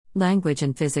Language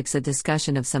and Physics, a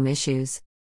discussion of some issues.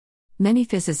 Many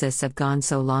physicists have gone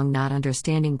so long not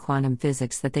understanding quantum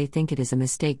physics that they think it is a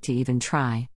mistake to even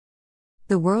try.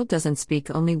 The world doesn't speak,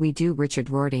 only we do. Richard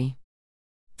Rorty.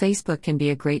 Facebook can be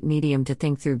a great medium to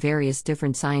think through various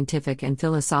different scientific and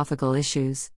philosophical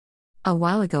issues. A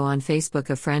while ago on Facebook,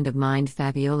 a friend of mine,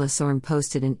 Fabiola Sorm,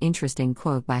 posted an interesting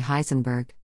quote by Heisenberg.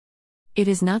 It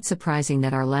is not surprising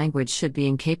that our language should be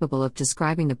incapable of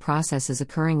describing the processes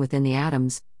occurring within the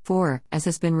atoms, for, as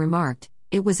has been remarked,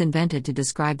 it was invented to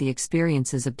describe the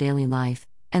experiences of daily life,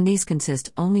 and these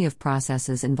consist only of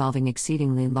processes involving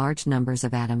exceedingly large numbers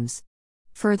of atoms.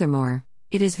 Furthermore,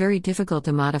 it is very difficult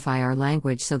to modify our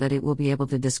language so that it will be able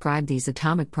to describe these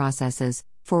atomic processes,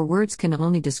 for words can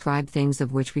only describe things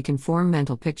of which we can form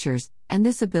mental pictures, and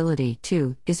this ability,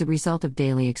 too, is a result of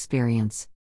daily experience.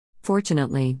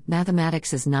 Fortunately,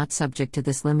 mathematics is not subject to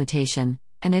this limitation,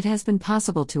 and it has been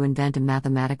possible to invent a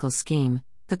mathematical scheme,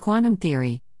 the quantum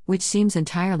theory, which seems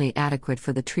entirely adequate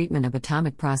for the treatment of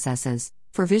atomic processes.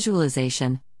 For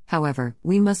visualization, however,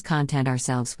 we must content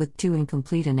ourselves with two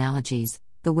incomplete analogies,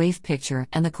 the wave picture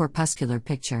and the corpuscular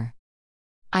picture.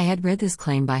 I had read this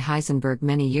claim by Heisenberg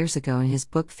many years ago in his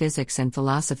book Physics and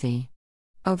Philosophy.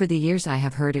 Over the years I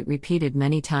have heard it repeated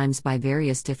many times by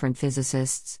various different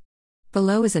physicists.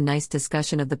 Below is a nice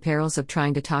discussion of the perils of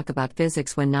trying to talk about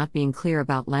physics when not being clear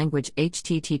about language.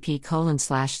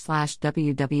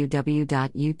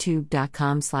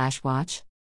 http://www.youtube.com/watch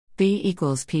B =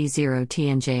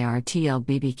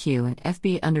 P0TNJRTLBBQ and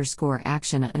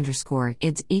FB_action_IDS =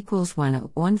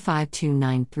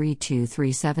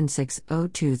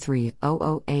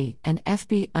 11529323760230008 and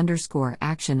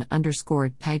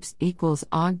FB_action_types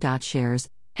 = OG.shares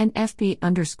and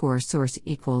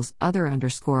FB_source =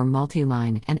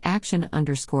 other_multiline and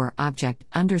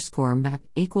action_object_map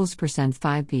 =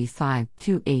 %5B5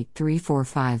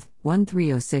 28345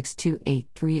 1306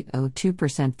 28302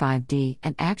 5D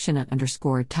and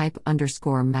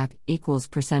action_type_map =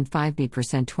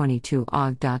 %5B 22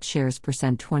 OG.shares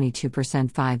 22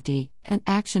 5D and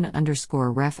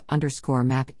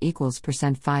action_ref_map =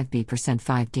 %5B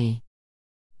 5D.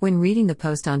 When reading the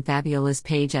post on Fabiola's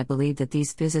page, I believed that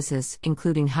these physicists,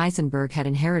 including Heisenberg, had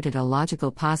inherited a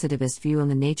logical positivist view on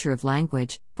the nature of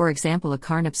language, for example a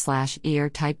Carnap/ER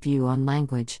type view on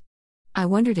language. I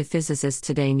wondered if physicists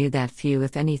today knew that few,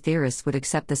 if any, theorists would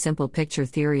accept the simple picture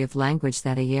theory of language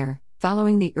that Ayer,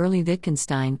 following the early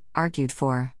Wittgenstein, argued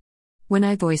for. When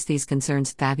I voiced these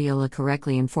concerns, Fabiola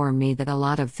correctly informed me that a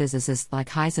lot of physicists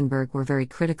like Heisenberg were very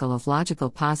critical of logical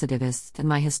positivists and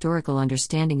my historical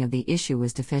understanding of the issue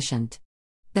was deficient.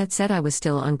 That said, I was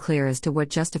still unclear as to what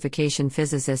justification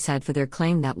physicists had for their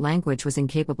claim that language was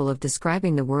incapable of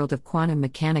describing the world of quantum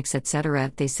mechanics, etc.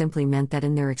 If they simply meant that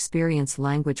in their experience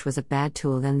language was a bad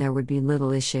tool, then there would be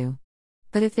little issue.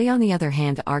 But if they on the other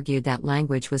hand argued that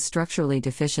language was structurally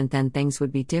deficient, then things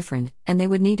would be different, and they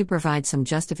would need to provide some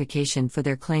justification for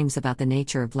their claims about the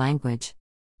nature of language.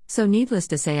 So needless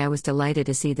to say, I was delighted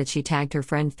to see that she tagged her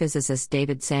friend physicist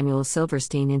David Samuel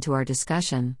Silverstein into our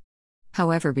discussion.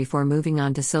 However, before moving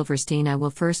on to Silverstein, I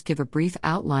will first give a brief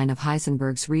outline of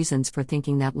Heisenberg's reasons for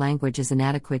thinking that language is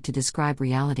inadequate to describe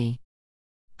reality.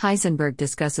 Heisenberg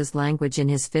discusses language in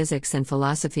his Physics and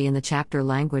Philosophy in the chapter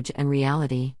Language and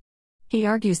Reality. He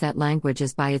argues that language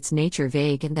is by its nature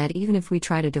vague and that even if we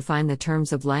try to define the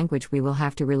terms of language, we will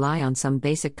have to rely on some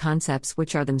basic concepts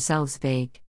which are themselves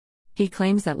vague. He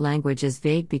claims that language is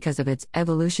vague because of its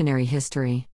evolutionary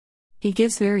history. He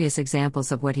gives various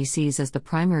examples of what he sees as the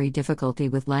primary difficulty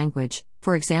with language,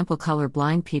 for example,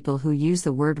 color-blind people who use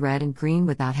the word red and green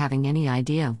without having any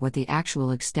idea of what the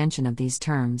actual extension of these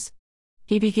terms.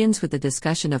 He begins with the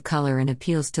discussion of color and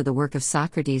appeals to the work of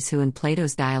Socrates, who in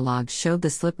Plato's dialogues showed the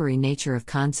slippery nature of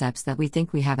concepts that we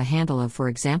think we have a handle of, for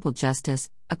example justice,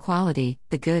 equality,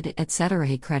 the good, etc.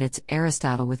 He credits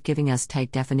Aristotle with giving us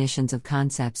tight definitions of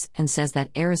concepts and says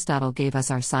that Aristotle gave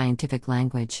us our scientific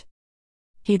language.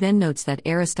 He then notes that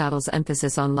Aristotle's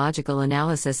emphasis on logical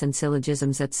analysis and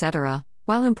syllogisms etc.,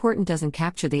 while important, doesn't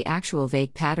capture the actual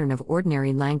vague pattern of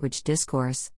ordinary language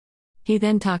discourse. He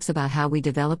then talks about how we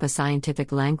develop a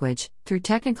scientific language, through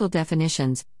technical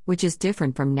definitions, which is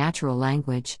different from natural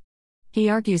language. He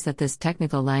argues that this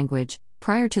technical language,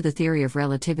 prior to the theory of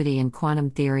relativity and quantum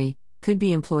theory, could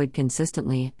be employed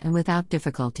consistently and without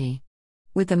difficulty.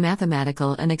 With the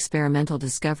mathematical and experimental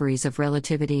discoveries of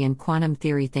relativity and quantum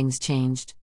theory, things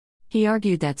changed. He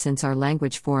argued that since our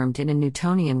language formed in a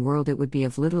Newtonian world, it would be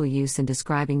of little use in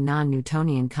describing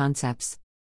non-Newtonian concepts.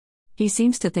 He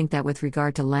seems to think that with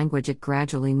regard to language, it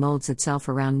gradually molds itself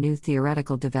around new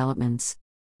theoretical developments.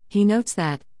 He notes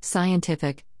that,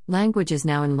 scientific Language is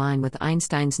now in line with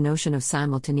Einstein's notion of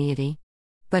simultaneity.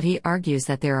 But he argues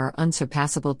that there are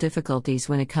unsurpassable difficulties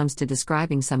when it comes to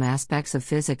describing some aspects of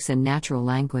physics in natural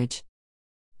language.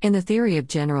 In the theory of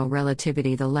general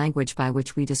relativity, the language by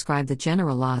which we describe the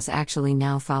general laws actually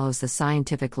now follows the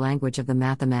scientific language of the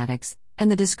mathematics, and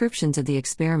the descriptions of the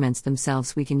experiments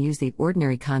themselves we can use the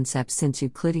ordinary concepts since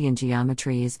Euclidean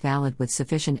geometry is valid with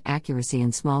sufficient accuracy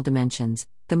in small dimensions.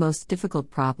 The most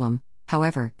difficult problem,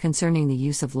 however, concerning the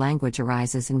use of language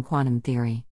arises in quantum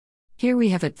theory. Here we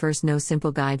have at first no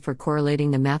simple guide for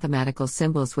correlating the mathematical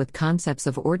symbols with concepts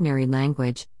of ordinary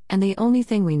language, and the only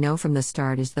thing we know from the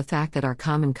start is the fact that our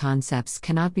common concepts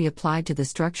cannot be applied to the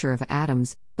structure of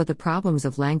atoms, but the problems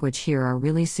of language here are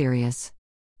really serious.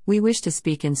 We wish to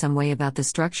speak in some way about the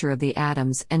structure of the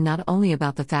atoms and not only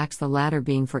about the facts, the latter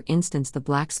being for instance the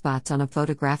black spots on a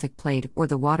photographic plate or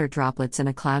the water droplets in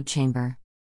a cloud chamber.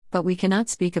 But we cannot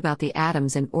speak about the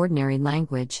atoms in ordinary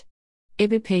language.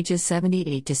 Ibid pages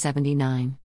 78 to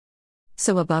 79.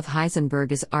 So above,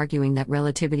 Heisenberg is arguing that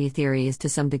relativity theory is to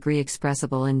some degree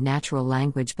expressible in natural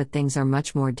language, but things are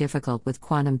much more difficult with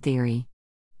quantum theory.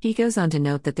 He goes on to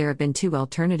note that there have been two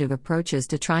alternative approaches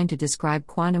to trying to describe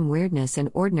quantum weirdness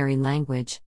in ordinary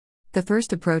language. The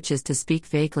first approach is to speak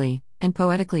vaguely and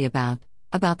poetically about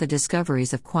the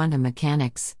discoveries of quantum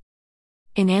mechanics.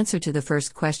 In answer to the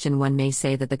first question, one may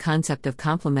say that the concept of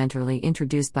complementarily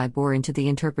introduced by Bohr into the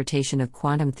interpretation of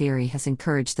quantum theory has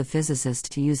encouraged the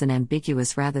physicist to use an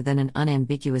ambiguous rather than an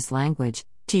unambiguous language,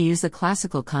 to use the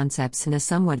classical concepts in a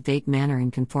somewhat vague manner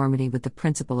in conformity with the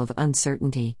principle of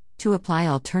uncertainty, to apply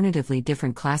alternatively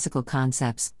different classical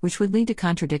concepts, which would lead to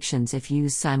contradictions if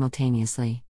used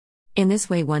simultaneously. In this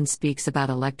way, one speaks about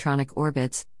electronic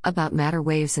orbits, about matter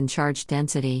waves and charge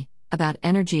density, about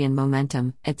energy and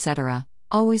momentum, etc.,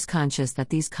 always conscious that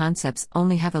these concepts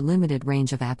only have a limited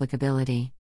range of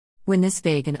applicability. When this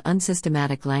vague and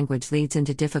unsystematic language leads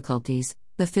into difficulties,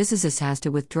 the physicist has to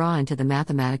withdraw into the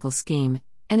mathematical scheme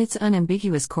and its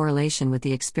unambiguous correlation with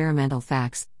the experimental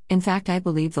facts. In fact, I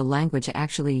believe the language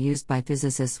actually used by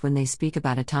physicists when they speak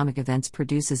about atomic events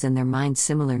produces in their minds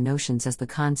similar notions as the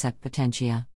concept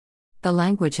potentia. The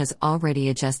language has already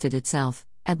adjusted itself,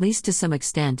 at least to some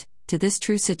extent, to this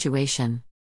true situation.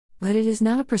 But it is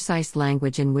not a precise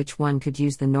language in which one could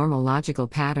use the normal logical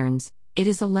patterns. It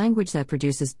is a language that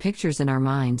produces pictures in our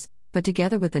minds, but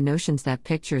together with the notions that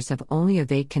pictures have only a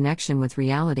vague connection with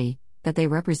reality, that they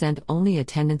represent only a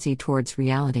tendency towards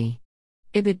reality.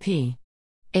 Ibid p.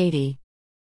 80.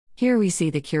 Here we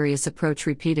see the curious approach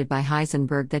repeated by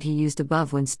Heisenberg that he used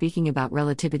above when speaking about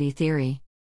relativity theory.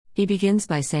 He begins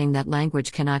by saying that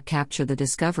language cannot capture the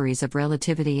discoveries of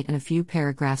relativity, and a few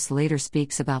paragraphs later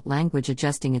speaks about language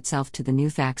adjusting itself to the new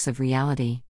facts of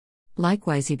reality.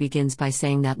 Likewise, he begins by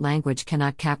saying that language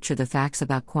cannot capture the facts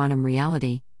about quantum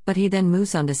reality, but he then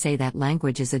moves on to say that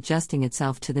language is adjusting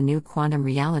itself to the new quantum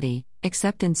reality,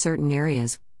 except in certain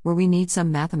areas, where we need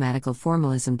some mathematical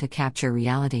formalism to capture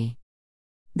reality.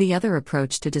 The other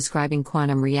approach to describing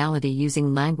quantum reality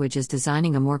using language is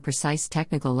designing a more precise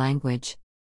technical language.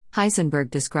 Heisenberg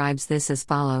describes this as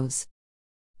follows.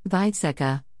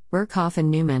 Weizsäcker, Birkhoff and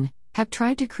Newman have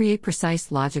tried to create precise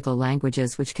logical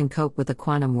languages which can cope with the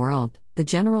quantum world. The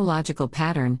general logical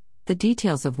pattern, the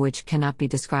details of which cannot be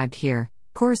described here,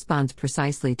 corresponds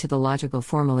precisely to the logical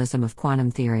formalism of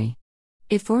quantum theory.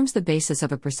 It forms the basis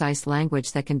of a precise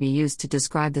language that can be used to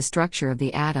describe the structure of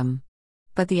the atom.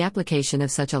 But the application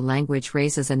of such a language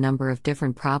raises a number of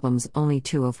different problems, only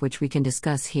two of which we can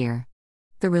discuss here.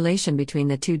 The relation between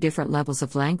the two different levels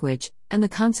of language, and the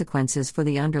consequences for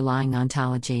the underlying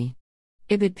ontology.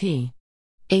 Ibid p.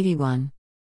 81.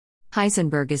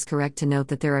 Heisenberg is correct to note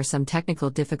that there are some technical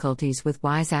difficulties with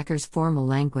Weizsäcker's formal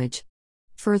language.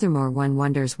 Furthermore, one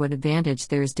wonders what advantage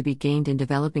there is to be gained in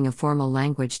developing a formal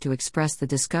language to express the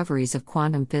discoveries of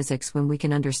quantum physics when we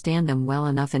can understand them well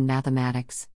enough in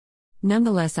mathematics.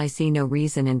 Nonetheless, I see no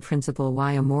reason in principle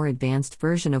why a more advanced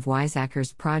version of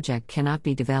Weizsäcker's project cannot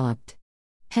be developed.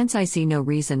 Hence, I see no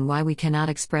reason why we cannot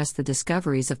express the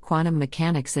discoveries of quantum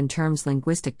mechanics in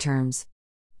linguistic terms.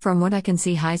 From what I can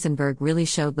see, Heisenberg really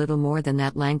showed little more than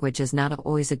that language is not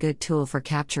always a good tool for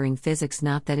capturing physics,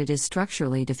 not that it is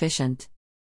structurally deficient.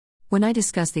 When I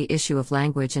discussed the issue of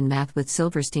language and math with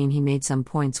Silverstein, he made some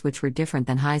points which were different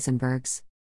than Heisenberg's.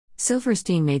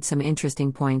 Silverstein made some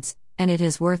interesting points, and it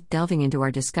is worth delving into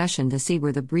our discussion to see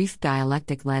where the brief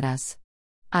dialectic led us.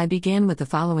 I began with the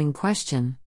following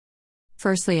question.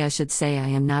 Firstly, I should say I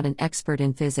am not an expert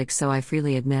in physics, so I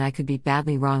freely admit I could be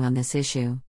badly wrong on this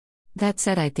issue. That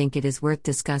said, I think it is worth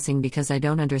discussing because I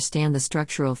don't understand the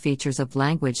structural features of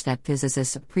language that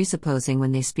physicists are presupposing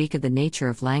when they speak of the nature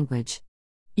of language.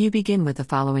 You begin with the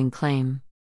following claim.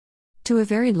 To a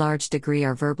very large degree,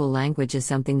 our verbal language is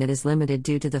something that is limited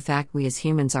due to the fact we as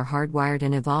humans are hardwired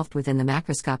and evolved within the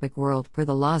macroscopic world where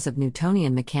the laws of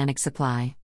Newtonian mechanics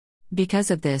apply.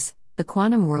 Because of this, the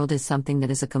quantum world is something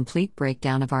that is a complete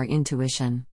breakdown of our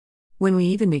intuition. When we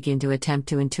even begin to attempt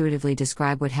to intuitively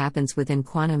describe what happens within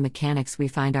quantum mechanics, we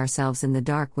find ourselves in the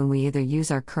dark when we either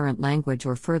use our current language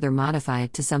or further modify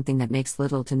it to something that makes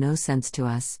little to no sense to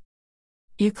us.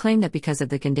 You claim that because of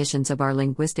the conditions of our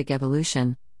linguistic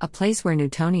evolution, a place where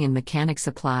Newtonian mechanics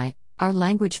apply, our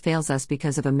language fails us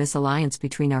because of a misalliance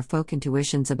between our folk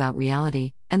intuitions about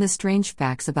reality and the strange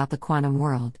facts about the quantum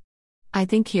world. I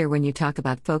think here when you talk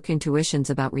about folk intuitions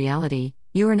about reality,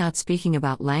 you are not speaking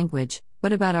about language,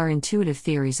 but about our intuitive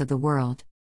theories of the world.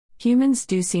 Humans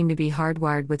do seem to be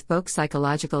hardwired with folk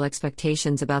psychological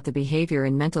expectations about the behavior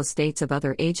and mental states of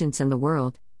other agents in the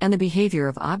world, and the behavior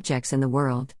of objects in the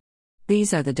world.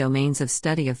 These are the domains of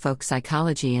study of folk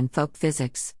psychology and folk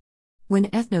physics. When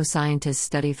ethnoscientists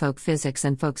study folk physics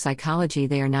and folk psychology,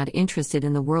 they are not interested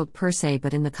in the world per se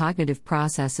but in the cognitive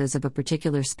processes of a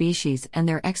particular species and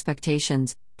their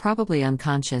expectations, probably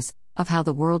unconscious, of how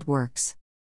the world works.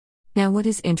 Now, what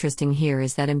is interesting here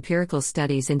is that empirical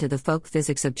studies into the folk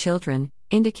physics of children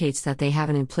indicates that they have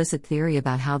an implicit theory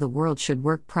about how the world should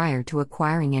work prior to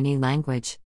acquiring any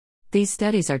language. These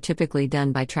studies are typically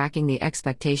done by tracking the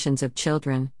expectations of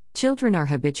children. Children are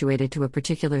habituated to a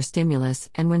particular stimulus,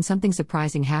 and when something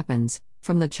surprising happens,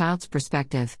 from the child's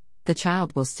perspective, the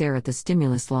child will stare at the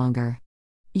stimulus longer.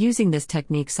 Using this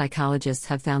technique, psychologists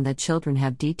have found that children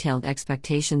have detailed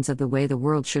expectations of the way the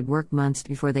world should work months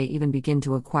before they even begin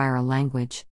to acquire a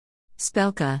language.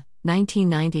 Spelke,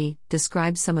 1990,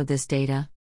 describes some of this data.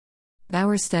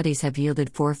 Bauer's studies have yielded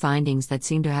 4 findings that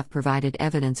seem to have provided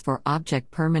evidence for object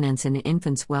permanence in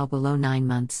infants well below 9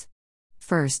 months.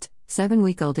 First,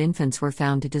 7-week-old infants were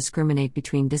found to discriminate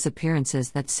between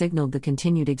disappearances that signaled the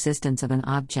continued existence of an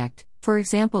object, for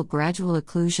example gradual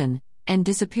occlusion, and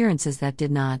disappearances that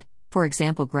did not, for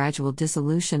example gradual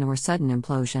dissolution or sudden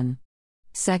implosion.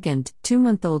 Second,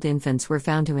 2-month-old infants were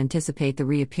found to anticipate the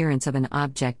reappearance of an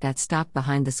object that stopped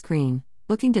behind the screen,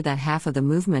 looking to that half of the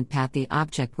movement path the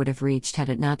object would have reached had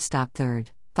it not stopped.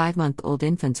 Third, 5-month-old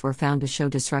infants were found to show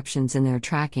disruptions in their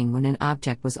tracking when an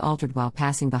object was altered while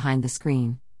passing behind the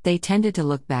screen. They tended to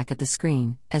look back at the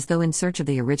screen, as though in search of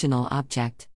the original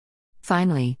object.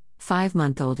 Finally,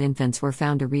 5-month-old infants were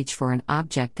found to reach for an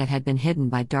object that had been hidden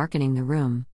by darkening the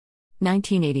room.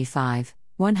 1985,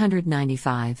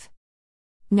 195.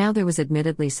 Now, there was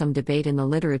admittedly some debate in the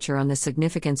literature on the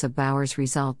significance of Bauer's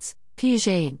results.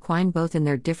 Piaget and Quine, both in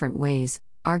their different ways,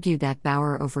 argued that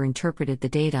Bauer overinterpreted the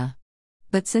data.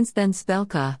 But since then,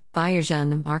 Spelke,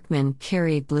 Bayerjan, Markman,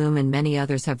 Carey, Bloom, and many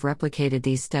others have replicated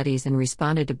these studies and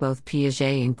responded to both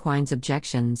Piaget and Quine's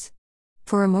objections.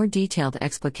 For a more detailed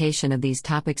explication of these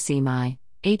topics, see my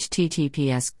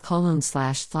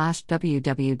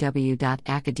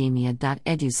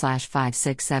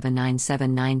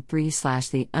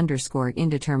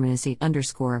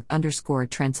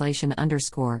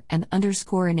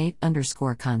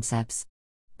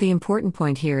The important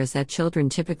point here is that children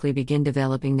typically begin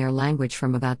developing their language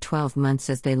from about 12 months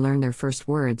as they learn their first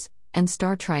words, and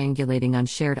start triangulating on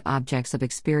shared objects of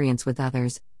experience with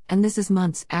others, and this is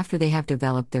months after they have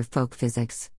developed their folk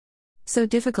physics. So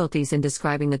difficulties in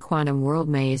describing the quantum world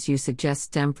may, as you suggest,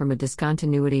 stem from a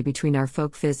discontinuity between our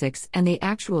folk physics and the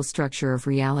actual structure of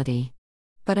reality.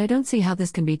 But I don't see how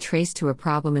this can be traced to a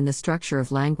problem in the structure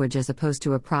of language as opposed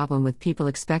to a problem with people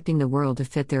expecting the world to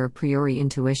fit their a priori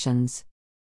intuitions.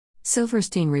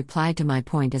 Silverstein replied to my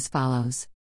point as follows.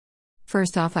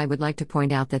 First off, I would like to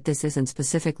point out that this isn't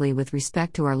specifically with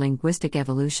respect to our linguistic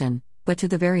evolution, but to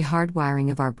the very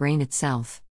hardwiring of our brain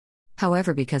itself.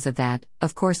 However, because of that,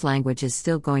 of course language is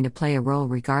still going to play a role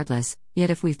regardless,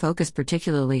 yet if we focus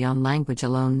particularly on language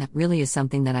alone, that really is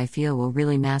something that I feel will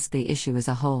really mask the issue as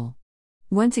a whole.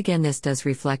 Once again, this does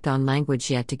reflect on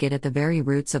language, yet to get at the very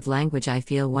roots of language I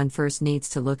feel one first needs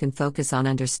to look and focus on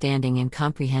understanding and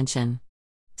comprehension.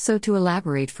 So to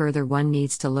elaborate further, one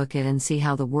needs to look at and see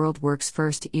how the world works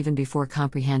first, even before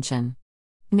comprehension.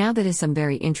 Now, that is some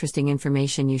very interesting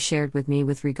information you shared with me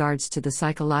with regards to the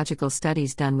psychological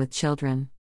studies done with children.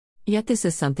 Yet this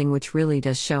is something which really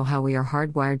does show how we are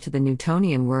hardwired to the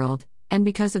Newtonian world, and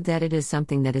because of that it is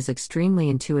something that is extremely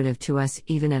intuitive to us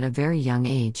even at a very young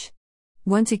age.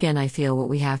 Once again, I feel what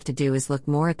we have to do is look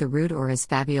more at the root, or as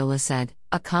Fabiola said,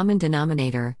 a common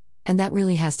denominator, and that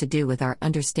really has to do with our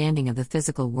understanding of the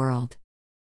physical world.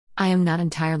 I am not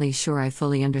entirely sure I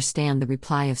fully understand the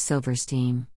reply of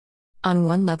Silverstein. On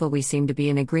one level, we seem to be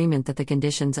in agreement that the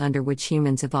conditions under which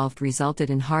humans evolved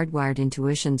resulted in hardwired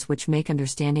intuitions which make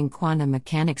understanding quantum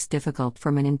mechanics difficult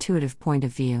from an intuitive point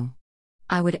of view.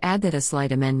 I would add that a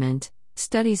slight amendment: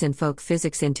 studies in folk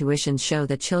physics intuitions show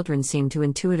that children seem to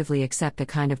intuitively accept a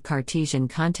kind of Cartesian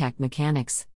contact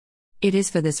mechanics. It is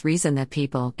for this reason that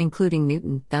people, including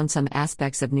Newton, found some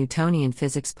aspects of Newtonian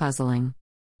physics puzzling.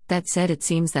 That said, it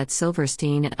seems that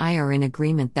Silverstein and I are in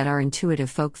agreement that our intuitive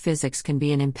folk physics can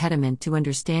be an impediment to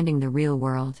understanding the real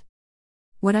world.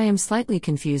 What I am slightly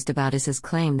confused about is his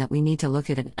claim that we need to look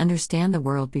at and understand the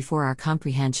world before our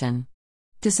comprehension.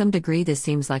 To some degree, this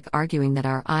seems like arguing that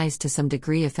our eyes to some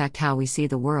degree affect how we see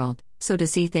the world, so to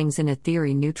see things in a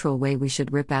theory-neutral way we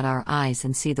should rip out our eyes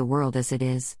and see the world as it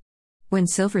is. When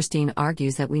Silverstein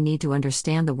argues that we need to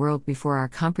understand the world before our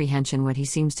comprehension, what he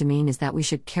seems to mean is that we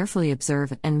should carefully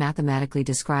observe and mathematically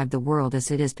describe the world as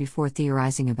it is before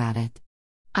theorizing about it.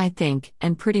 I think,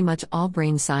 and pretty much all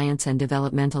brain science and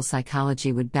developmental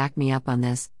psychology would back me up on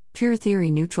this, pure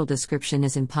theory-neutral description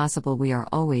is impossible. We are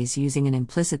always using an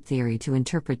implicit theory to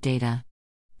interpret data.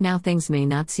 Now, things may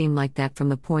not seem like that from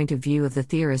the point of view of the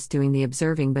theorist doing the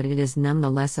observing, but it is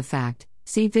nonetheless a fact.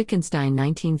 See Wittgenstein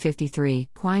 1953,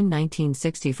 Quine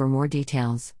 1960 for more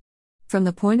details. From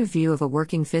the point of view of a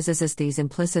working physicist, these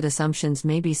implicit assumptions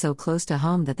may be so close to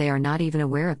home that they are not even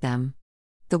aware of them.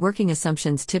 The working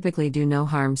assumptions typically do no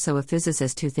harm, so a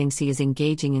physicist who thinks he is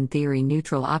engaging in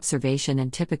theory-neutral observation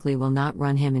and typically will not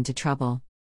run him into trouble.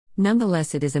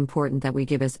 Nonetheless, it is important that we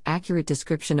give as accurate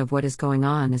description of what is going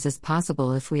on as is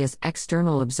possible if we as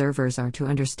external observers are to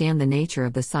understand the nature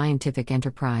of the scientific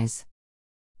enterprise.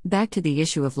 Back to the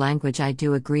issue of language, I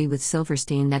do agree with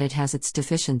Silverstein that it has its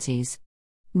deficiencies.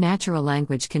 Natural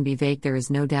language can be vague, there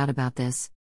is no doubt about this.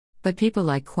 But people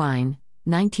like Quine,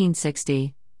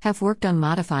 1960, have worked on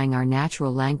modifying our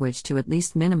natural language to at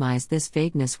least minimize this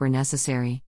vagueness where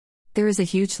necessary. There is a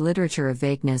huge literature of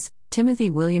vagueness.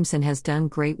 Timothy Williamson has done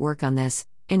great work on this,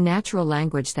 in natural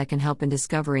language, that can help in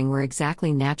discovering where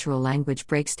exactly natural language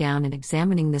breaks down, and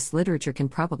examining this literature can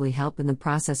probably help in the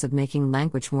process of making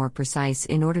language more precise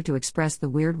in order to express the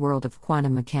weird world of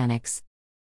quantum mechanics.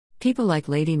 People like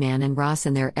Ladyman and Ross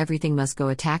in their Everything Must Go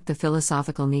attack the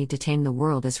philosophical need to tame the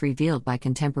world as revealed by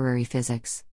contemporary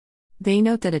physics. They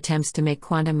note that attempts to make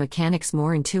quantum mechanics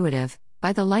more intuitive,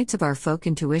 by the lights of our folk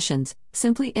intuitions,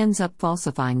 simply ends up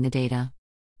falsifying the data.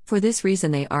 For this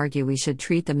reason, they argue we should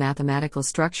treat the mathematical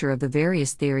structure of the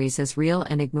various theories as real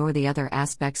and ignore the other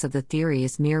aspects of the theory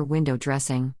as mere window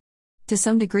dressing. To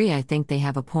some degree, I think they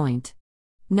have a point.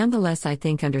 Nonetheless, I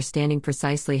think understanding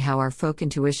precisely how our folk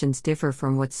intuitions differ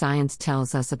from what science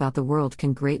tells us about the world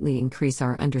can greatly increase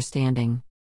our understanding.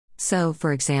 So,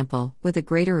 for example, with a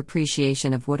greater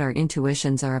appreciation of what our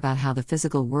intuitions are about how the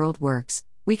physical world works,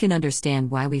 we can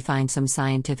understand why we find some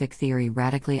scientific theory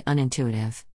radically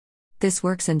unintuitive. This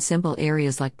works in simple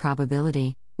areas like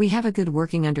probability. We have a good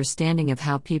working understanding of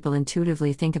how people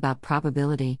intuitively think about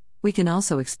probability. We can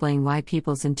also explain why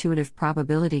people's intuitive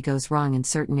probability goes wrong in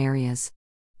certain areas.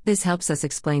 This helps us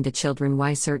explain to children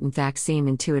why certain facts seem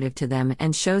intuitive to them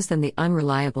and shows them the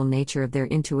unreliable nature of their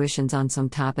intuitions on some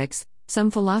topics. Some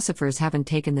philosophers haven't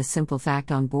taken this simple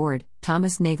fact on board.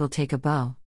 Thomas Nagel, Take a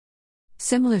Bow.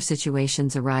 Similar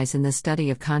situations arise in the study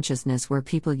of consciousness, where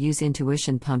people use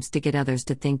intuition pumps to get others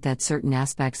to think that certain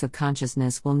aspects of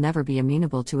consciousness will never be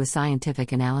amenable to a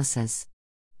scientific analysis.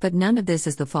 But none of this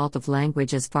is the fault of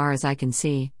language as far as I can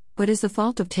see, but is the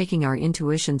fault of taking our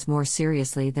intuitions more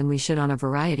seriously than we should on a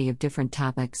variety of different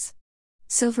topics.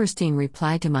 Silverstein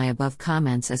replied to my above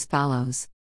comments as follows.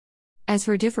 As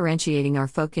for differentiating our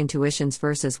folk intuitions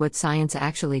versus what science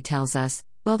actually tells us,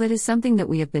 well, that is something that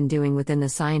we have been doing within the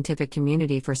scientific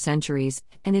community for centuries,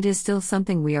 and it is still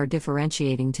something we are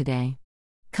differentiating today.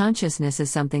 Consciousness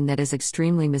is something that is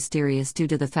extremely mysterious due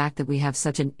to the fact that we have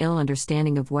such an ill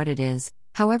understanding of what it is.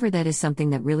 However, that is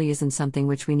something that really isn't something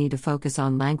which we need to focus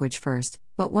on language first,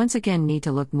 but once again need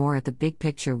to look more at the big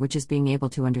picture, which is being able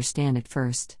to understand it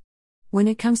first. When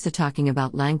it comes to talking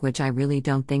about language, I really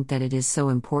don't think that it is so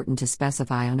important to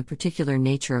specify on a particular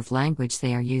nature of language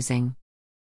they are using.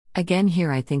 Again,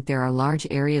 here I think there are large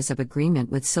areas of agreement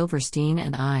with Silverstein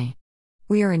and I.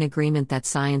 We are in agreement that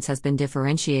science has been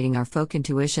differentiating our folk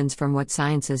intuitions from what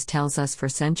sciences tells us for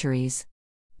centuries.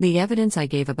 The evidence I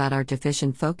gave about our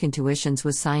deficient folk intuitions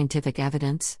was scientific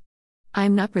evidence. I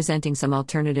am not presenting some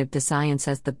alternative to science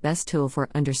as the best tool for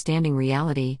understanding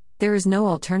reality. There is no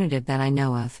alternative that I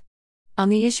know of. On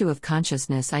the issue of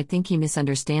consciousness, I think he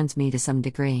misunderstands me to some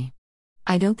degree.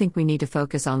 I don't think we need to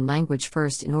focus on language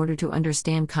first in order to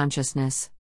understand consciousness.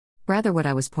 Rather, what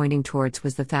I was pointing towards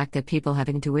was the fact that people have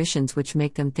intuitions which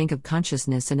make them think of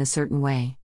consciousness in a certain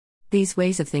way. These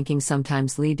ways of thinking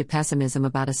sometimes lead to pessimism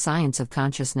about a science of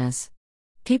consciousness.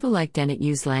 People like Dennett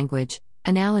use language,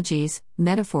 analogies,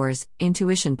 metaphors,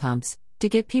 intuition pumps, to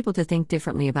get people to think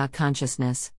differently about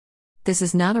consciousness. This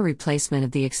is not a replacement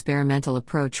of the experimental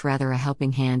approach, rather a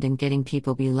helping hand in getting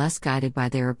people be less guided by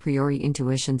their a priori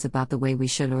intuitions about the way we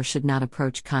should or should not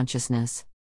approach consciousness.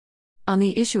 On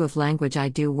the issue of language, I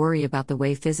do worry about the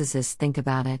way physicists think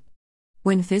about it.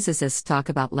 When physicists talk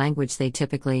about language, they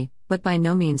typically, but by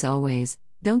no means always,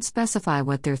 don't specify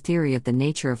what their theory of the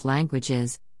nature of language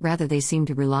is, rather they seem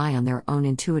to rely on their own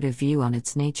intuitive view on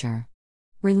its nature.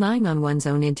 Relying on one's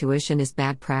own intuition is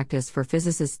bad practice for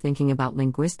physicists thinking about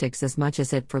linguistics as much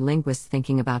as it for linguists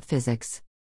thinking about physics.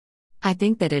 I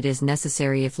think that it is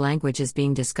necessary, if language is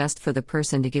being discussed, for the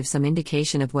person to give some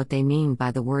indication of what they mean by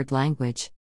the word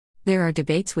language. There are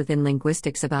debates within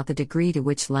linguistics about the degree to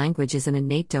which language is an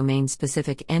innate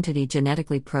domain-specific entity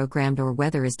genetically programmed, or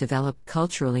whether is developed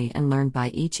culturally and learned by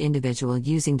each individual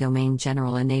using domain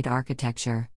general innate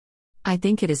architecture. I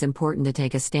think it is important to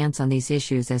take a stance on these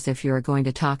issues, as if you are going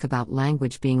to talk about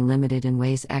language being limited in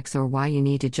ways X or Y, you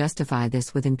need to justify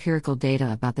this with empirical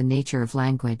data about the nature of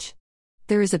language.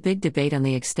 There is a big debate on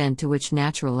the extent to which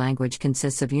natural language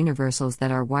consists of universals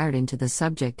that are wired into the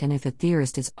subject, and if a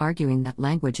theorist is arguing that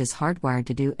language is hardwired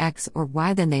to do X or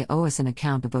Y, then they owe us an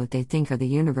account of what they think are the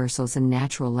universals in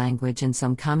natural language and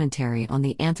some commentary on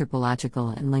the anthropological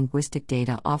and linguistic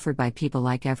data offered by people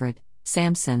like Everett,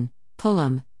 Sampson,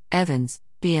 Pullum, Evans,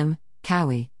 Beam,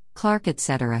 Cowie, Clark,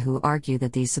 etc., who argue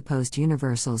that these supposed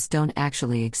universals don't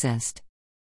actually exist.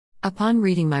 Upon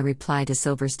reading my reply to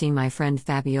Silverstein, my friend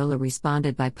Fabiola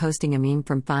responded by posting a meme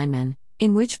from Feynman,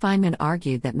 in which Feynman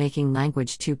argued that making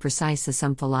language too precise, as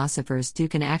some philosophers do,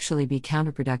 can actually be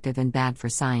counterproductive and bad for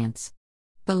science.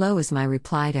 Below is my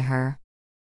reply to her.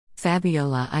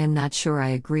 Fabiola, I am not sure I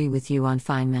agree with you on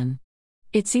Feynman.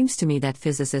 It seems to me that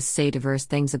physicists say diverse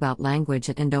things about language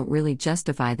and don't really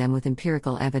justify them with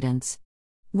empirical evidence.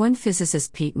 One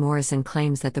physicist, Pete Morrison,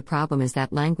 claims that the problem is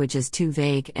that language is too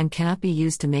vague and cannot be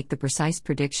used to make the precise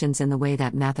predictions in the way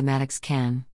that mathematics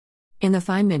can. In the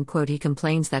Feynman quote, he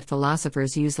complains that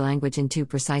philosophers use language in too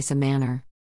precise a manner.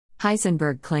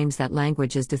 Heisenberg claims that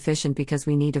language is deficient because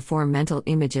we need to form mental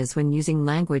images when using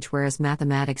language, whereas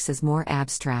mathematics is more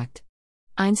abstract.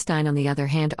 Einstein, on the other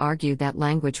hand, argued that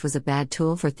language was a bad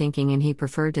tool for thinking and he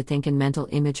preferred to think in mental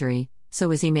imagery.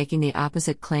 So is he making the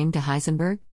opposite claim to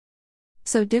Heisenberg?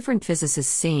 So different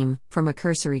physicists seem, from a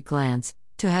cursory glance,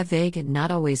 to have vague and not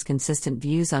always consistent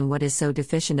views on what is so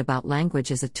deficient about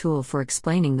language as a tool for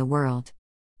explaining the world.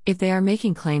 If they are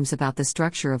making claims about the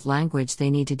structure of language, they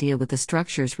need to deal with the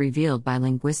structures revealed by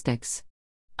linguistics.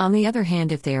 On the other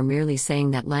hand, if they are merely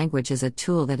saying that language is a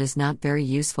tool that is not very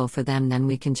useful for them, then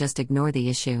we can just ignore the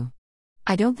issue.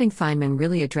 I don't think Feynman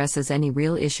really addresses any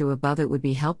real issue above. It would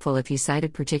be helpful if he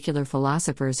cited particular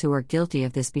philosophers who are guilty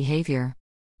of this behavior.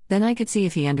 Then I could see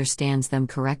if he understands them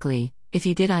correctly. If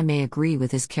he did, I may agree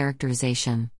with his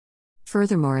characterization.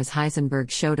 Furthermore, as Heisenberg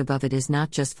showed above, it is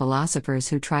not just philosophers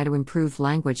who try to improve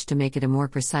language to make it a more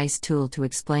precise tool to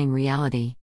explain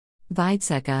reality.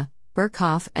 Weizsäcker,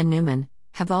 Birkhoff, and Newman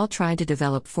have all tried to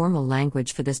develop formal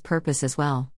language for this purpose as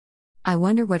well. I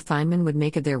wonder what Feynman would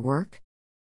make of their work?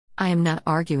 I am not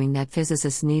arguing that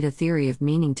physicists need a theory of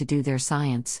meaning to do their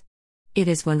science. It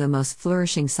is one of the most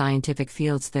flourishing scientific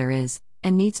fields there is,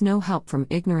 and needs no help from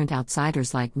ignorant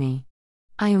outsiders like me.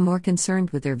 I am more concerned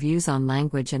with their views on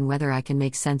language and whether I can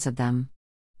make sense of them.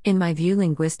 In my view,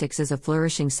 linguistics is a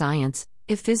flourishing science.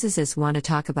 If physicists want to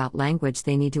talk about language,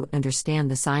 they need to understand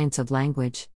the science of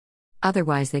language.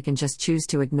 Otherwise, they can just choose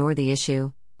to ignore the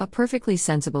issue, a perfectly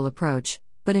sensible approach,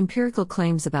 but empirical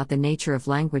claims about the nature of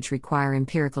language require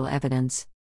empirical evidence.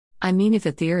 I mean, if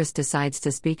a theorist decides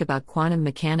to speak about quantum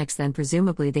mechanics, then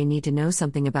presumably they need to know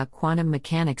something about quantum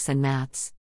mechanics and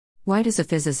maths. Why does a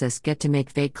physicist get to make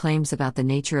vague claims about the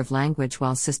nature of language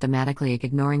while systematically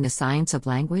ignoring the science of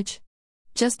language?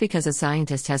 Just because a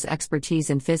scientist has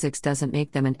expertise in physics doesn't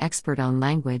make them an expert on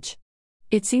language.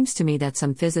 It seems to me that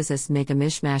some physicists make a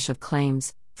mishmash of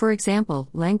claims. For example,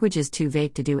 language is too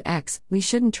vague to do X. We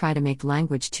shouldn't try to make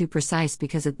language too precise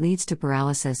because it leads to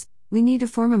paralysis. We need to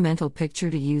form a mental picture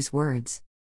to use words.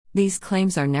 These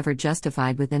claims are never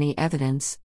justified with any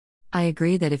evidence. I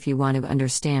agree that if you want to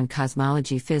understand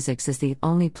cosmology, physics is the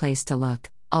only place to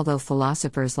look, although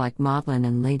philosophers like Maudlin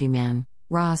and Ladyman,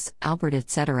 Ross, Albert,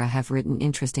 etc. have written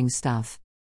interesting stuff.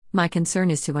 My concern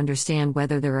is to understand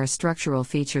whether there are structural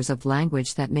features of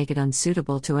language that make it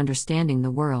unsuitable to understanding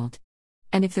the world.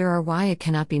 And if there are, why it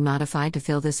cannot be modified to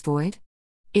fill this void?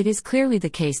 It is clearly the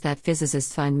case that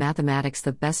physicists find mathematics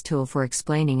the best tool for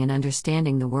explaining and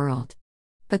understanding the world.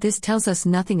 But this tells us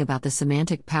nothing about the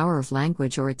semantic power of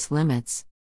language or its limits.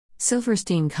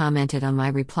 Silverstein commented on my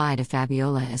reply to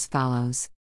Fabiola as follows.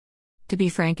 To be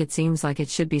frank, it seems like it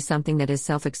should be something that is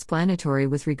self-explanatory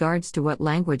with regards to what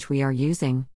language we are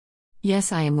using.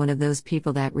 Yes, I am one of those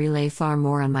people that rely far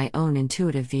more on my own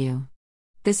intuitive view.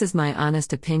 This is my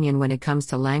honest opinion when it comes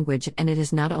to language, and it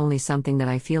is not only something that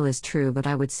I feel is true, but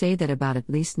I would say that about at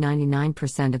least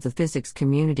 99% of the physics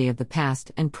community of the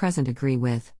past and present agree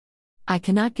with. I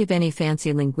cannot give any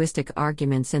fancy linguistic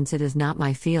argument since it is not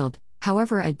my field,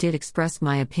 however I did express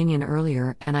my opinion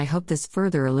earlier and I hope this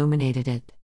further illuminated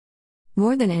it.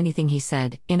 More than anything he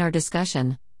said, in our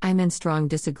discussion, I'm in strong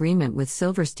disagreement with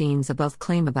Silverstein's above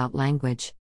claim about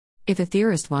language. If a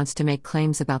theorist wants to make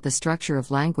claims about the structure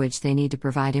of language, they need to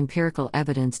provide empirical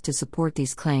evidence to support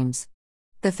these claims.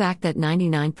 The fact that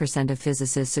 99% of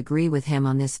physicists agree with him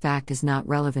on this fact is not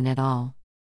relevant at all.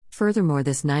 Furthermore,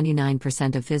 this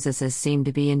 99% of physicists seem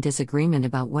to be in disagreement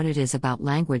about what it is about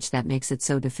language that makes it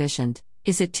so deficient.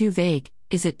 Is it too vague?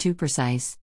 Is it too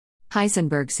precise?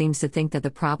 Heisenberg seems to think that the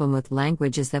problem with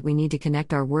language is that we need to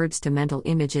connect our words to mental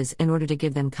images in order to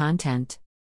give them content.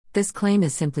 This claim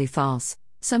is simply false.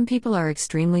 Some people are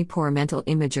extremely poor mental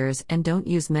imagers and don't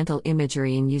use mental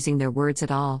imagery in using their words at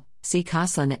all. See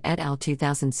Koslin et al.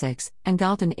 2006, and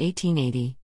Galton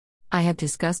 1880. I have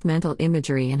discussed mental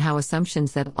imagery and how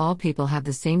assumptions that all people have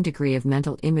the same degree of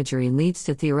mental imagery leads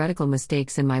to theoretical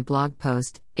mistakes in my blog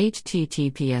post,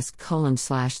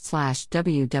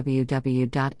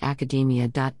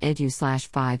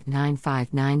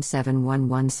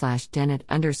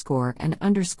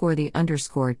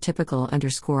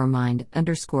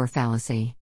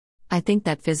 I think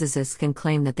that physicists can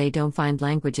claim that they don't find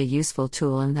language a useful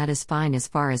tool, and that is fine as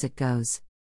far as it goes.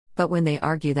 But when they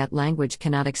argue that language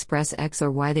cannot express X or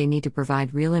Y, they need to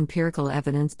provide real empirical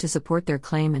evidence to support their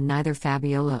claim, and neither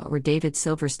Fabiola or David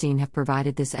Silverstein have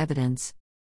provided this evidence.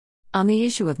 On the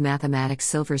issue of mathematics,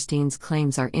 Silverstein's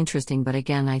claims are interesting, but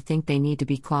again I think they need to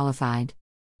be qualified.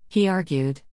 He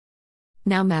argued,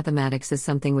 now mathematics is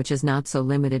something which is not so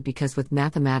limited, because with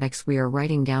mathematics we are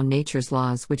writing down nature's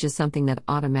laws, which is something that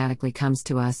automatically comes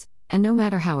to us, and no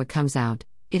matter how it comes out,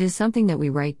 it is something that we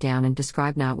write down and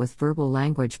describe not with verbal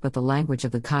language but the language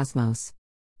of the cosmos.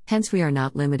 Hence we are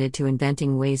not limited to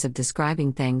inventing ways of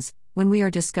describing things, when we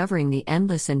are discovering the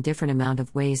endless and different amount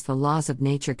of ways the laws of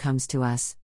nature comes to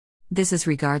us. This is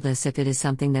regardless if it is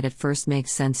something that at first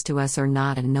makes sense to us or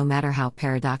not, and no matter how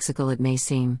paradoxical it may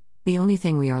seem, the only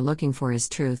thing we are looking for is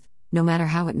truth, no matter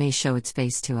how it may show its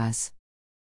face to us.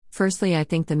 Firstly, I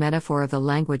think the metaphor of the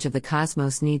language of the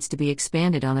cosmos needs to be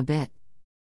expanded on a bit.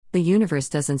 The universe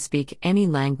doesn't speak any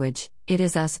language, it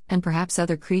is us, and perhaps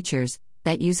other creatures,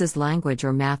 that uses language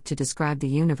or math to describe the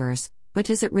universe, but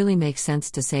does it really make sense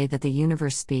to say that the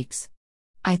universe speaks?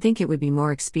 I think it would be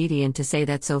more expedient to say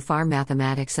that so far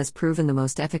mathematics has proven the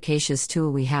most efficacious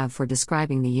tool we have for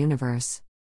describing the universe.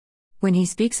 When he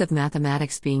speaks of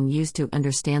mathematics being used to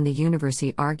understand the universe,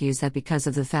 he argues that because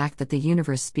of the fact that the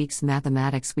universe speaks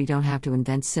mathematics, we don't have to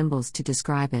invent symbols to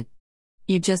describe it.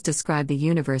 You just describe the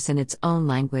universe in its own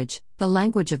language, the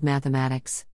language of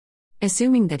mathematics.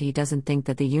 Assuming that he doesn't think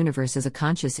that the universe is a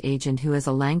conscious agent who has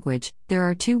a language, there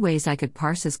are two ways I could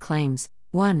parse his claims.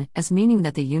 One, as meaning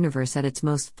that the universe at its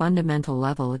most fundamental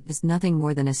level is nothing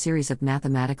more than a series of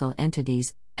mathematical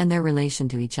entities, and their relation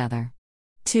to each other.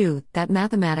 Two, that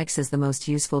mathematics is the most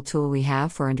useful tool we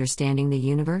have for understanding the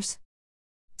universe?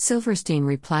 Silverstein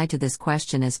replied to this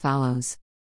question as follows.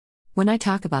 When I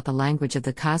talk about the language of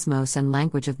the cosmos and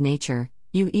language of nature,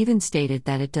 you even stated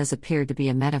that it does appear to be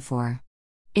a metaphor.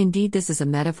 Indeed, this is a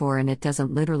metaphor, and it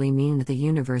doesn't literally mean that the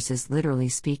universe is literally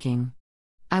speaking.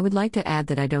 I would like to add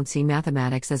that I don't see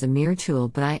mathematics as a mere tool,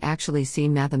 but I actually see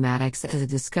mathematics as a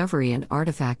discovery and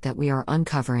artifact that we are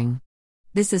uncovering.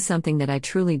 This is something that I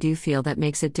truly do feel that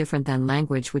makes it different than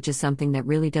language, which is something that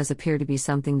really does appear to be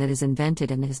something that is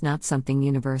invented and is not something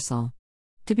universal.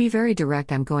 To be very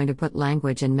direct, I'm going to put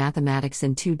language and mathematics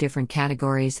in two different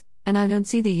categories, and I don't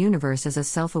see the universe as a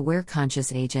self-aware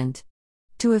conscious agent.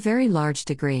 To a very large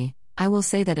degree, I will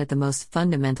say that at the most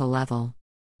fundamental level.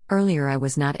 Earlier I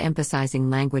was not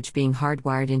emphasizing language being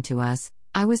hardwired into us,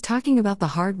 I was talking about the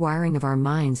hardwiring of our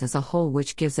minds as a whole,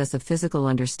 which gives us a physical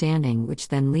understanding, which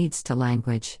then leads to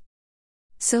language.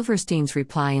 Silverstein's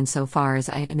reply, insofar as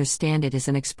I understand it, is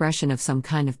an expression of some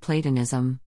kind of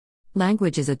Platonism.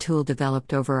 Language is a tool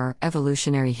developed over our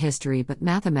evolutionary history, but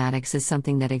mathematics is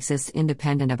something that exists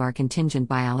independent of our contingent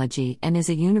biology and is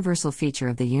a universal feature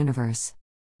of the universe.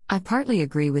 I partly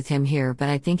agree with him here, but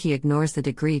I think he ignores the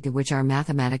degree to which our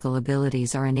mathematical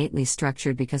abilities are innately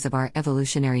structured because of our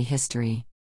evolutionary history.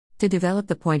 To develop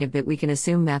the point a bit, we can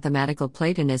assume mathematical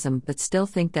Platonism but still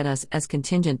think that us as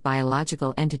contingent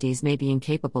biological entities may be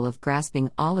incapable of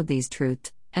grasping all of these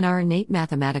truths, and our innate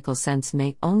mathematical sense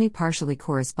may only partially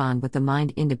correspond with the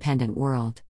mind-independent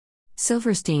world.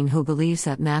 Silverstein, who believes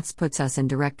that maths puts us in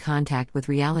direct contact with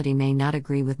reality, may not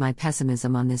agree with my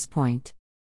pessimism on this point.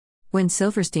 When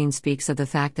Silverstein speaks of the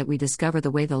fact that we discover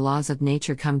the way the laws of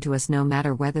nature come to us no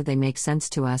matter whether they make sense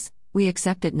to us, we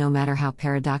accept it no matter how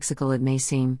paradoxical it may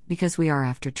seem, because we are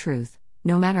after truth,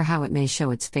 no matter how it may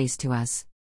show its face to us.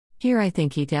 Here I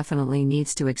think he definitely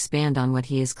needs to expand on what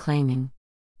he is claiming.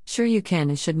 Sure, you can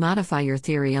and should modify your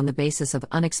theory on the basis of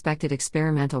unexpected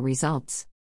experimental results.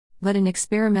 But an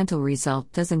experimental result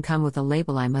doesn't come with a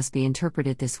label "I must be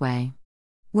interpreted this way."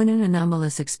 When an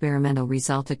anomalous experimental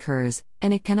result occurs,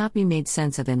 and it cannot be made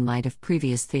sense of in light of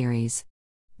previous theories.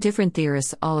 Different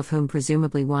theorists, all of whom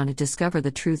presumably want to discover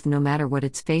the truth no matter what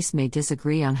its face, may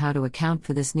disagree on how to account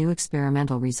for this new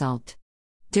experimental result.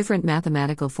 Different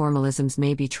mathematical formalisms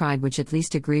may be tried which at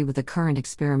least agree with the current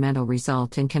experimental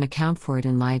result and can account for it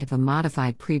in light of a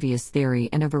modified previous theory,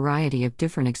 and a variety of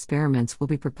different experiments will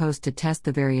be proposed to test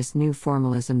the various new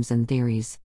formalisms and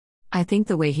theories. I think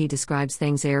the way he describes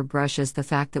things airbrushes the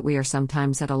fact that we are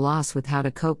sometimes at a loss with how to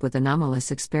cope with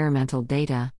anomalous experimental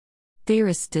data.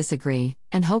 Theorists disagree,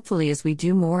 and hopefully as we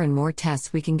do more and more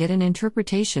tests we can get an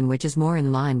interpretation which is more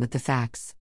in line with the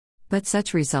facts. But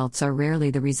such results are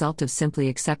rarely the result of simply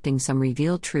accepting some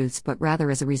revealed truths, but rather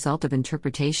as a result of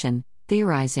interpretation,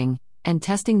 theorizing, and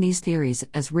testing these theories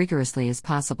as rigorously as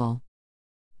possible.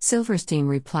 Silverstein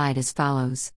replied as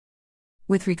follows.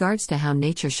 With regards to how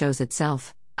nature shows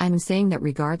itself, I'm saying that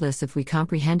regardless if we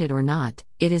comprehend it or not,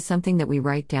 it is something that we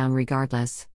write down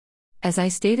regardless. As I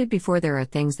stated before, there are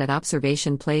things that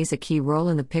observation plays a key role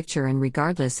in the picture, and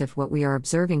regardless if what we are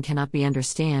observing cannot be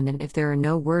understood and if there are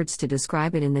no words to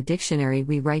describe it in the dictionary,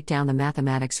 we write down the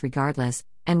mathematics regardless,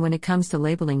 and when it comes to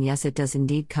labeling, yes, it does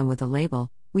indeed come with a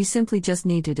label, we simply just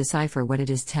need to decipher what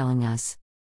it is telling us.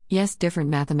 Yes,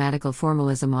 different mathematical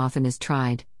formalism often is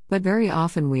tried, but very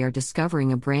often we are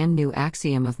discovering a brand new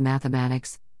axiom of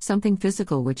mathematics, something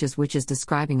physical which is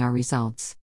describing our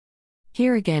results.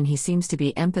 Here again he seems to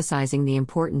be emphasizing the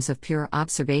importance of pure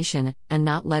observation, and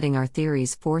not letting our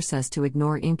theories force us to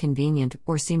ignore inconvenient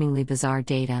or seemingly bizarre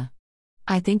data.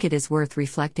 I think it is worth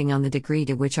reflecting on the degree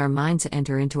to which our minds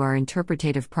enter into our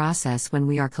interpretative process when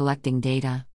we are collecting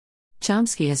data.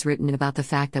 Chomsky has written about the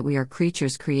fact that we are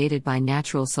creatures created by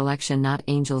natural selection, not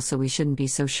angels, so we shouldn't be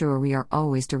so sure we are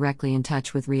always directly in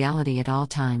touch with reality at all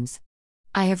times.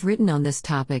 I have written on this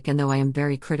topic, and though I am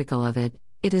very critical of it,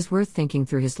 it is worth thinking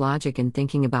through his logic and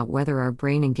thinking about whether our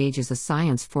brain engages a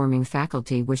science-forming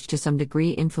faculty which to some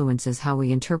degree influences how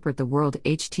we interpret the world.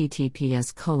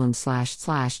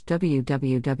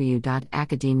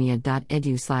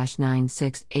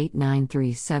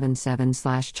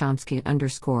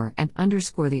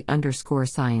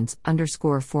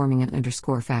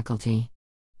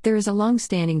 There is a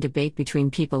long-standing debate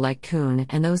between people like Kuhn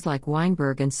and those like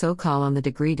Weinberg and Sokal on the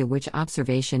degree to which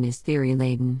observation is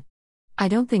theory-laden. I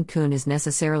don't think Kuhn is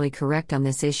necessarily correct on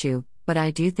this issue, but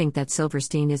I do think that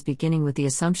Silverstein is beginning with the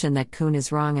assumption that Kuhn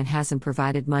is wrong and hasn't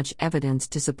provided much evidence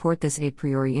to support this a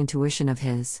priori intuition of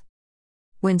his.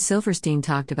 When Silverstein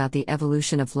talked about the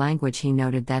evolution of language, he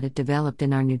noted that it developed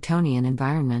in our Newtonian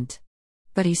environment.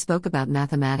 But he spoke about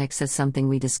mathematics as something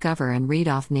we discover and read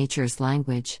off nature's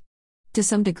language. To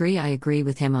some degree I agree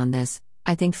with him on this.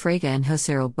 I think Frege and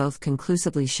Husserl both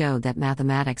conclusively showed that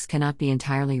mathematics cannot be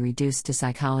entirely reduced to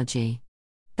psychology.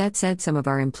 That said, some of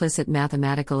our implicit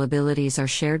mathematical abilities are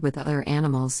shared with other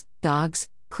animals, dogs,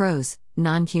 crows,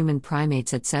 non-human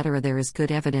primates, etc. There is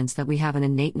good evidence that we have an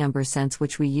innate number sense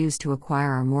which we use to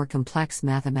acquire our more complex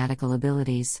mathematical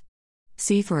abilities.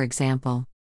 See for example,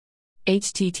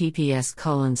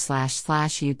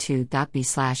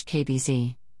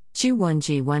 https://u2.b/kbz.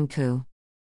 G1G1Ku.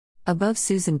 Above,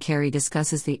 Susan Carey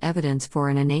discusses the evidence for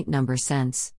an innate number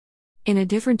sense. In a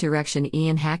different direction,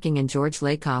 Ian Hacking and George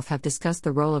Lakoff have discussed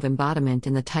the role of embodiment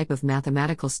in the type of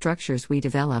mathematical structures we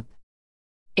develop.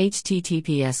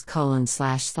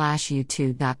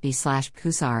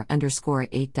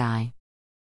 https://u2.b/pusar_8die.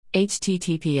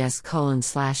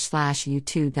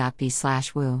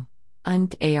 https://u2.b/wu.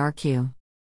 UNT-ARQ.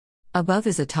 Above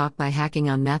is a talk by Hacking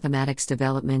on mathematics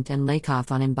development and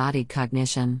Lakoff on embodied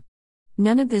cognition.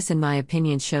 None of this, in my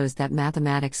opinion, shows that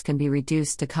mathematics can be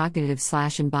reduced to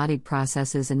cognitive/embodied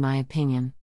processes, in my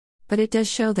opinion. But it does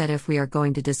show that if we are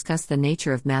going to discuss the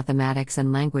nature of mathematics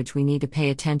and language, we need to pay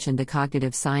attention to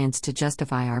cognitive science to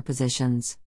justify our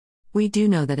positions. We do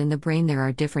know that in the brain there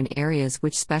are different areas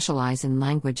which specialize in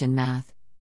language and math.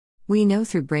 We know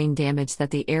through brain damage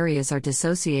that the areas are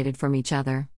dissociated from each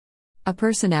other. A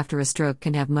person after a stroke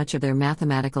can have much of their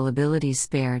mathematical abilities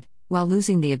spared, while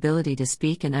losing the ability to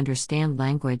speak and understand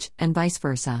language, and vice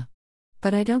versa.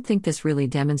 But I don't think this really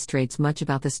demonstrates much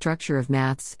about the structure of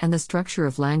maths and the structure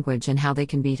of language and how they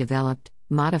can be developed,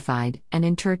 modified, and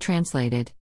intertranslated.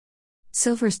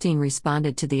 Silverstein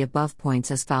responded to the above points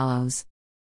as follows.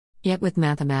 Yet with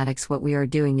mathematics, what we are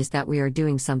doing is that we are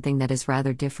doing something that is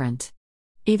rather different.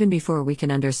 Even before we can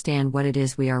understand what it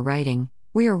is we are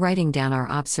writing down our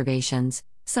observations,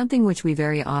 something which we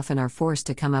very often are forced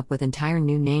to come up with entire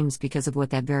new names because of what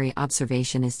that very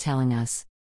observation is telling us.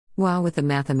 While with the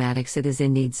mathematics it is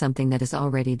indeed something that is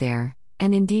already there,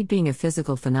 and indeed being a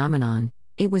physical phenomenon,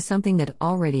 it was something that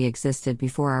already existed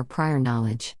before our prior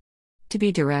knowledge. To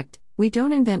be direct, we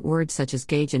don't invent words such as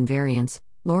gauge invariance,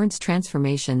 Lorentz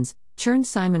transformations,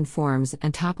 Chern-Simon forms,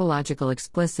 and topological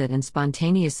explicit and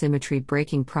spontaneous symmetry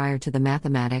breaking prior to the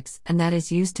mathematics, and that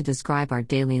is used to describe our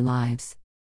daily lives.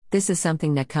 This is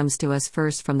something that comes to us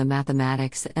first from the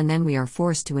mathematics, and then we are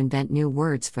forced to invent new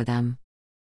words for them.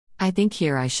 I think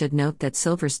here I should note that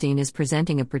Silverstein is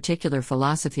presenting a particular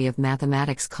philosophy of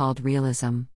mathematics called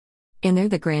realism. In their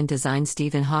The Grand Design,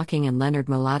 Stephen Hawking and Leonard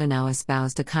Mlodinow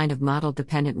espoused a kind of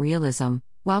model-dependent realism,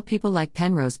 while people like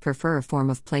Penrose prefer a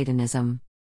form of Platonism.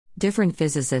 Different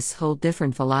physicists hold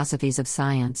different philosophies of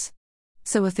science.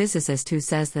 So a physicist who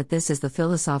says that this is the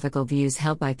philosophical views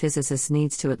held by physicists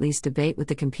needs to at least debate with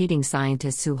the competing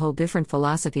scientists who hold different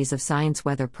philosophies of science,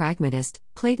 whether pragmatist,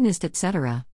 Platonist,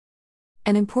 etc.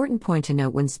 An important point to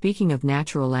note when speaking of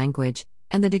natural language,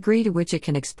 and the degree to which it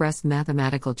can express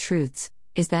mathematical truths,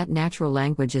 is that natural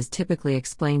language is typically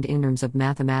explained in terms of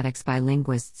mathematics by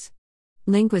linguists.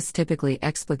 Linguists typically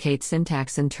explicate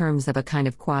syntax in terms of a kind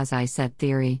of quasi-set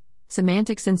theory.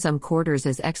 Semantics in some quarters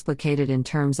is explicated in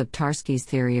terms of Tarski's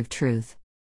theory of truth.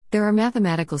 There are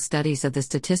mathematical studies of the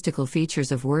statistical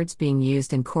features of words being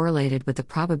used and correlated with the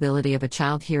probability of a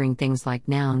child hearing things like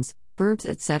nouns, verbs,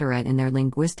 etc. in their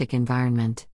linguistic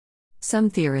environment. Some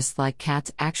theorists like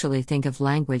Katz actually think of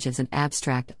language as an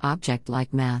abstract object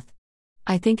like math.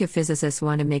 I think if physicists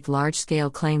want to make large-scale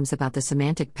claims about the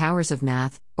semantic powers of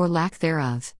math, or lack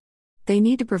thereof, they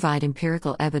need to provide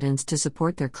empirical evidence to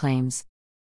support their claims.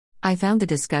 I found the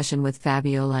discussion with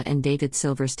Fabiola and David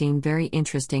Silverstein very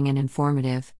interesting and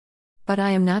informative. But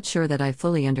I am not sure that I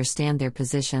fully understand their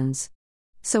positions.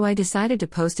 So I decided to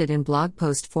post it in blog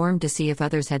post form to see if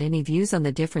others had any views on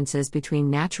the differences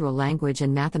between natural language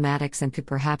and mathematics and could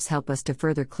perhaps help us to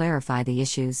further clarify the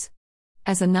issues.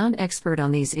 As a non-expert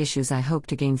on these issues, I hope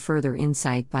to gain further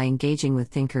insight by engaging with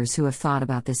thinkers who have thought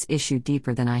about this issue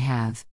deeper than I have.